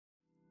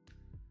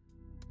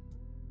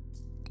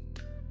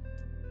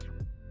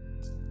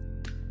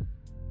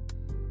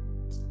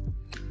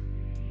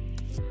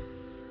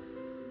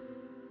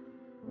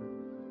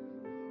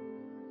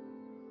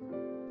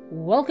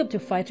Welcome to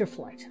Fight or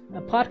Flight,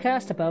 a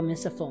podcast about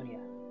misophonia.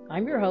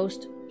 I'm your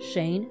host,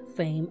 Shane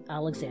Fame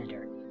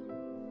Alexander,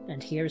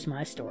 and here's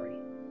my story.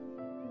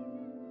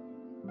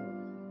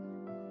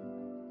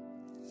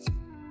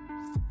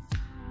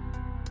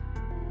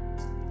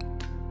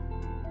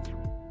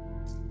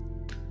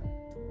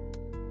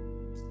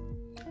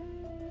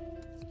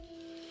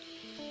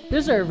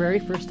 This is our very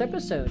first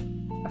episode,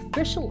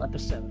 official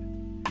episode.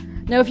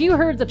 Now, if you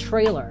heard the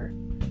trailer,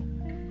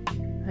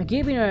 I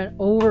gave you an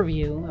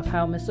overview of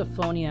how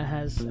misophonia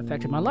has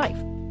affected my life.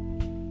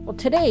 Well,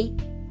 today,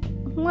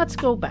 let's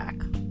go back.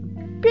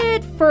 A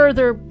bit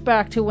further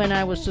back to when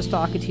I was just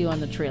talking to you on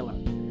the trailer.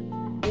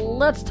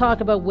 Let's talk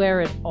about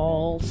where it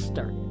all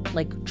started.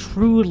 Like,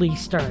 truly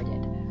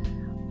started.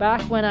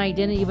 Back when I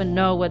didn't even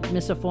know what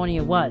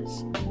misophonia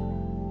was.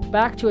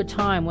 Back to a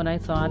time when I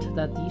thought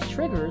that these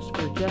triggers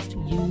were just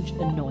huge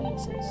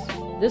annoyances.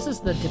 This is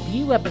the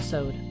debut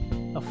episode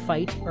of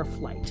Fight or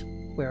Flight,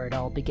 where it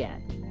all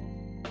began.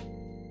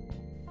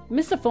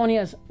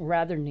 Misophonia is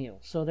rather new,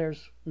 so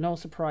there's no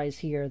surprise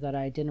here that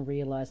I didn't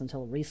realize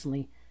until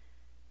recently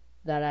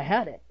that I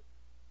had it.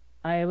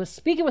 I was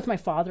speaking with my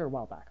father a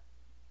while back,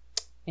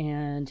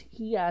 and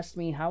he asked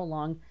me how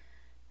long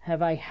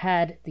have I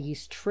had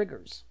these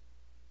triggers.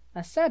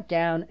 I sat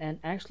down and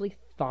actually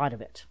thought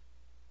of it,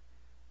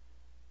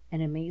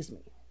 and it amazed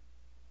me.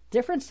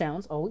 Different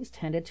sounds always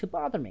tended to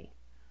bother me.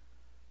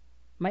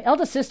 My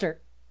eldest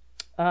sister,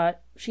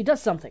 she does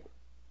something.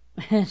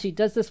 She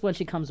does this when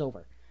she comes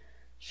over.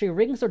 She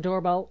rings her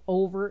doorbell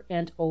over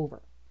and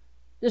over.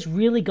 This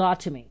really got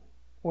to me.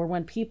 Or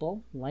when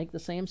people, like the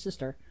same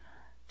sister,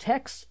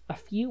 text a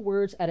few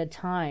words at a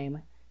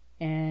time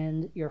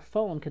and your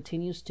phone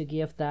continues to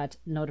give that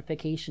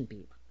notification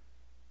beep.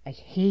 I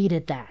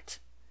hated that.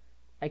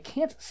 I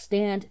can't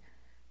stand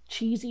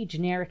cheesy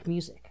generic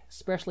music,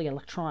 especially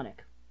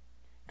electronic.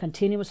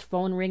 Continuous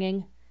phone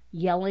ringing,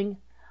 yelling.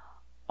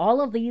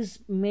 All of these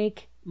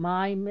make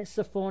my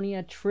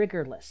misophonia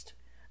trigger list.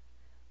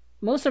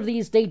 Most of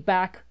these date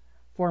back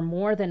for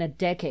more than a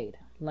decade.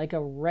 Like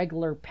a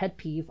regular pet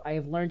peeve, I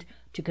have learned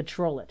to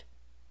control it.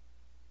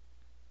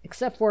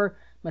 Except for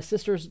my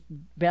sister's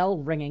bell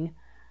ringing,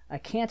 I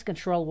can't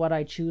control what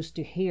I choose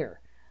to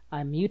hear.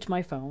 I mute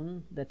my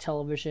phone, the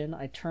television,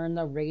 I turn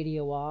the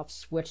radio off,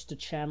 switch the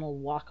channel,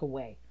 walk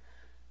away.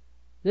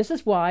 This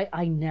is why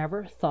I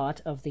never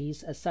thought of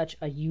these as such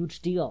a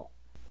huge deal.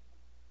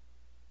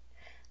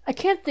 I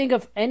can't think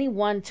of any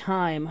one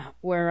time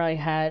where I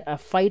had a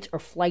fight or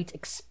flight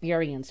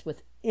experience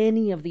with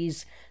any of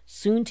these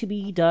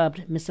soon-to-be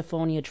dubbed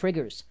misophonia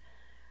triggers.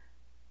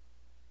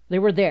 They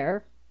were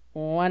there.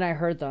 When I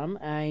heard them,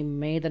 I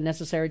made the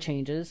necessary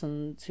changes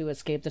to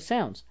escape the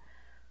sounds.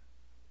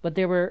 But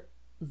they were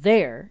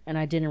there, and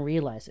I didn't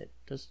realize it.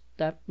 Does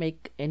that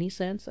make any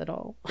sense at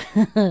all?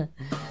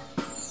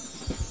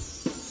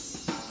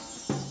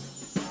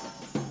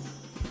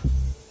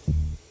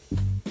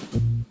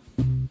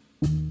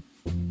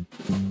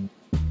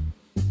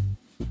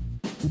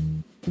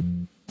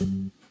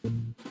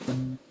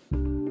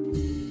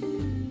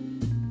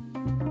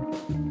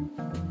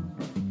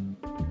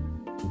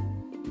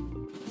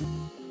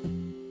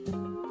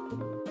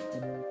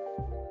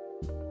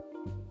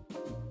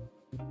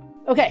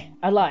 Okay,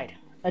 I lied.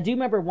 I do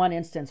remember one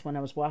instance when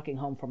I was walking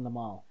home from the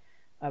mall.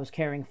 I was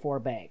carrying 4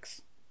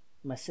 bags.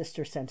 My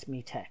sister sent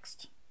me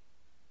text.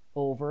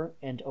 Over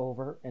and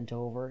over and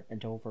over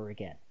and over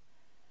again.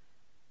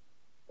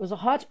 It was a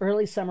hot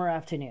early summer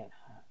afternoon.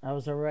 I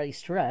was already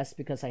stressed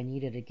because I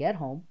needed to get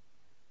home,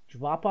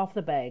 drop off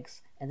the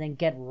bags, and then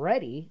get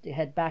ready to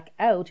head back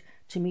out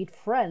to meet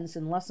friends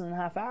in less than a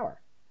half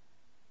hour.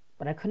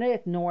 But I couldn't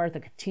ignore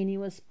the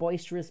continuous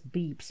boisterous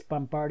beeps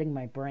bombarding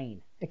my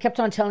brain. I kept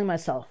on telling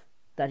myself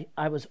that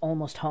I was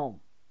almost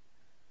home.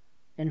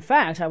 In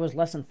fact, I was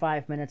less than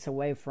 5 minutes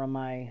away from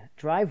my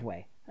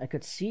driveway. I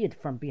could see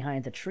it from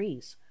behind the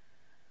trees.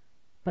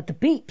 But the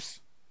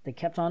beeps, they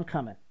kept on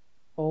coming,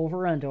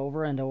 over and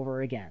over and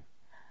over again.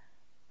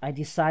 I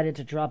decided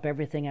to drop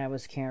everything I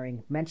was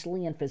carrying,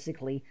 mentally and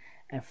physically,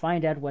 and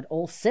find out what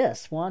old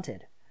sis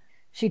wanted.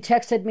 She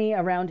texted me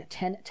around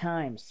 10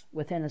 times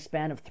within a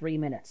span of 3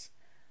 minutes.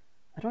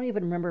 I don't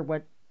even remember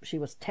what she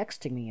was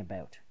texting me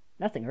about.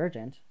 Nothing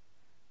urgent.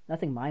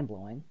 Nothing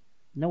mind-blowing,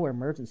 no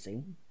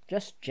emergency,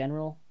 just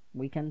general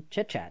weekend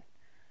chit-chat.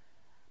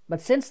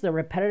 But since the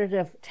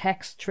repetitive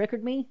text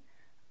triggered me,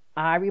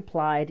 I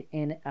replied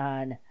in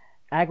an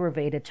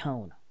aggravated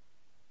tone.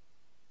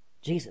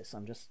 Jesus,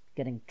 I'm just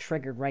getting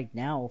triggered right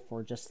now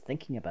for just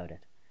thinking about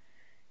it.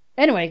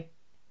 Anyway,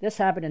 this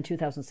happened in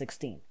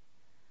 2016.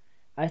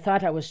 I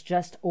thought I was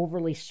just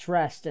overly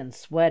stressed and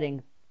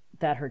sweating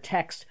that her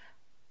text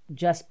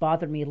just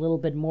bothered me a little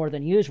bit more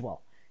than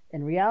usual.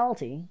 In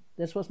reality,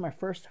 this was my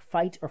first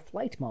fight or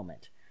flight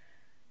moment.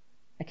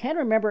 I can't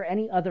remember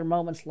any other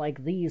moments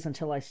like these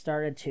until I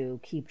started to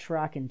keep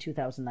track in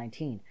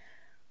 2019.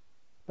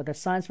 But the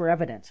signs were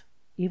evident,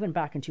 even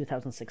back in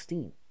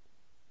 2016.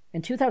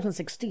 In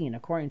 2016,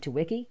 according to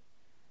Wiki,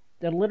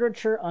 the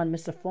literature on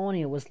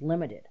misophonia was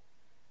limited.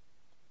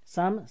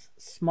 Some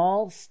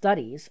small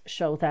studies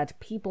show that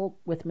people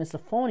with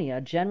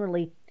misophonia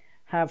generally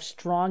have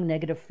strong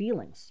negative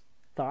feelings,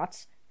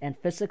 thoughts, and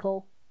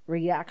physical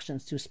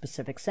reactions to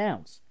specific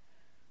sounds,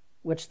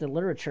 which the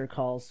literature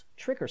calls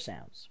trigger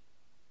sounds.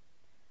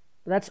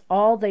 But that's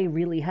all they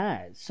really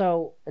had,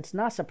 so it's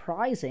not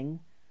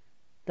surprising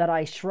that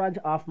I shrugged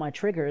off my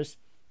triggers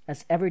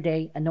as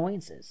everyday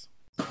annoyances.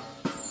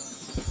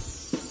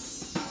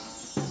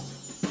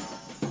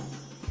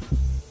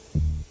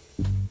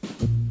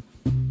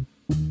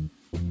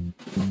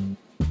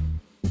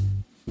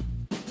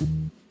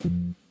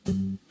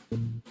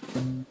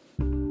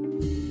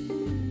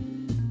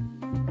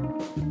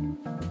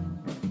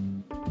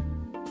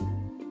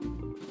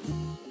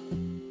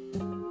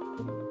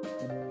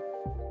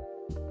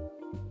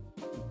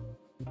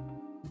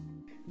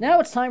 Now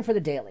it's time for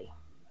the daily.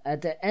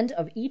 At the end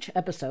of each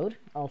episode,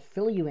 I'll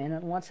fill you in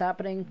on what's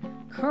happening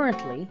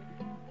currently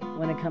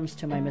when it comes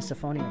to my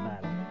misophonia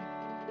battle.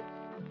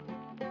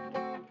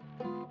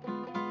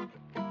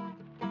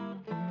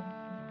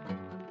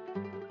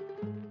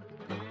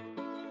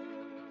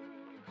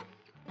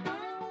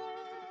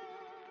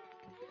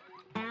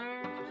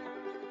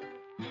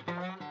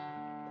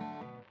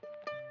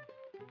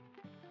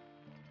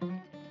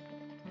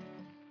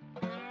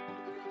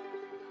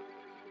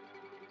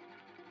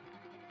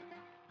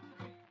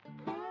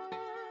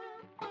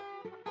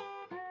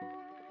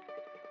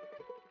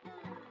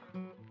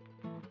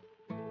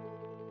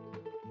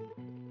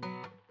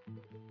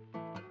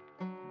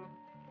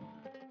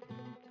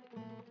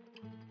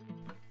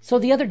 So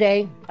the other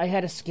day, I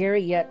had a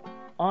scary yet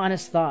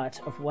honest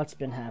thought of what's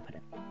been happening.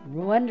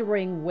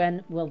 Wondering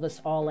when will this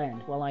all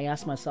end? Well, I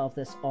ask myself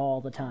this all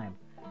the time.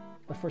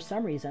 But for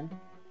some reason,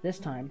 this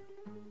time,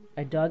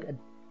 I dug a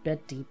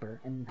bit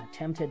deeper and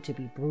attempted to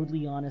be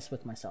brutally honest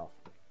with myself.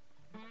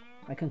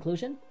 My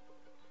conclusion?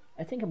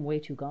 I think I'm way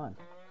too gone.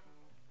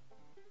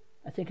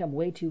 I think I'm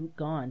way too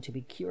gone to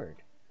be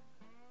cured.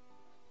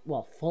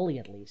 Well, fully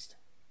at least.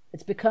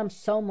 It's become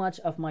so much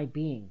of my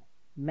being,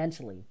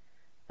 mentally.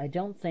 I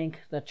don't think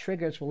the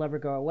triggers will ever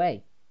go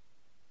away.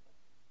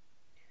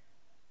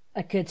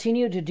 I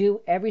continue to do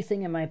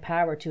everything in my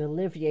power to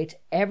alleviate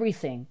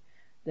everything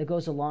that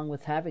goes along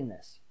with having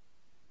this.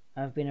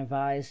 I've been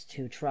advised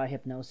to try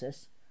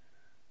hypnosis.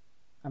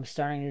 I'm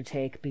starting to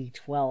take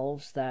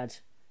B12s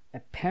that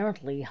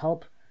apparently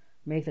help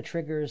make the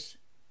triggers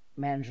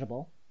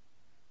manageable.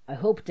 I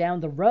hope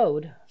down the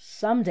road,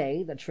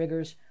 someday, the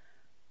triggers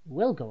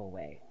will go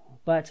away.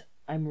 But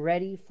I'm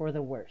ready for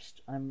the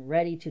worst. I'm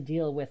ready to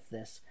deal with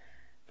this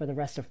for the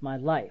rest of my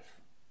life.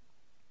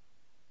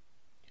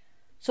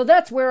 So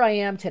that's where I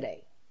am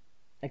today,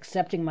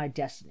 accepting my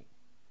destiny.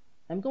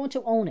 I'm going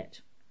to own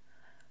it.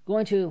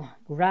 Going to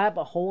grab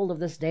a hold of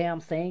this damn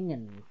thing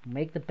and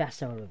make the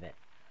best out of it.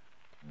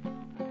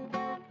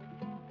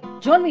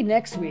 Join me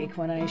next week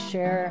when I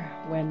share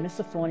when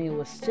misophonia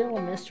was still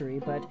a mystery,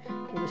 but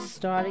it was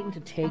starting to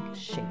take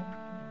shape.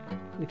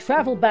 We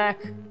travel back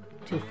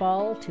to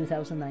fall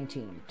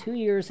 2019, 2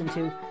 years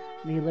into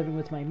me living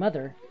with my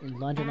mother in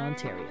London,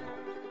 Ontario.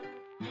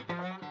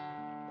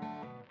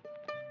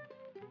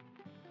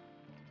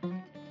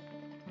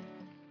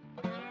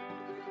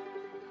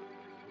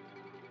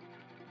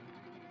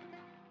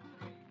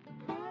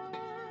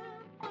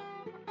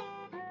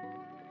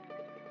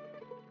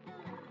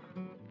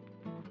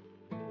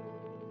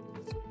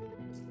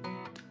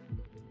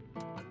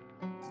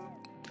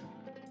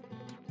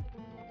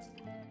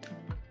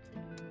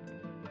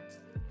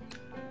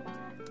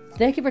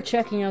 Thank you for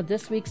checking out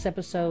this week's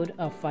episode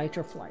of Fight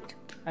or Flight.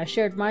 I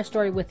shared my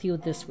story with you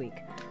this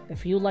week.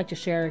 If you'd like to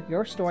share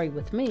your story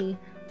with me,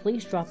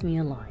 please drop me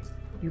a line.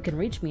 You can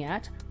reach me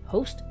at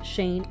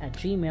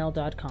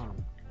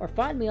hostshane@gmail.com or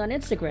find me on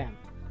Instagram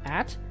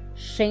at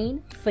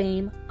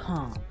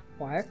ShaneFameCom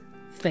or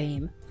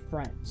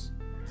FameFriends.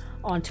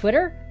 On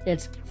Twitter,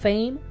 it's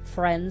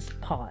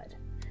FameFriendsPod.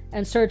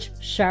 And search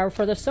Shower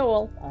for the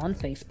Soul on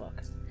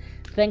Facebook.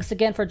 Thanks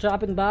again for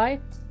dropping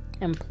by,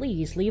 and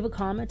please leave a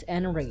comment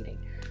and a rating.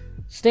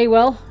 Stay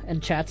well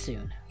and chat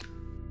soon.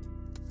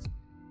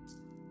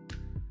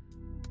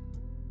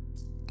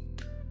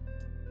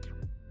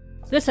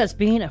 This has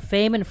been a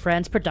Fame and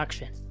Friends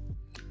production.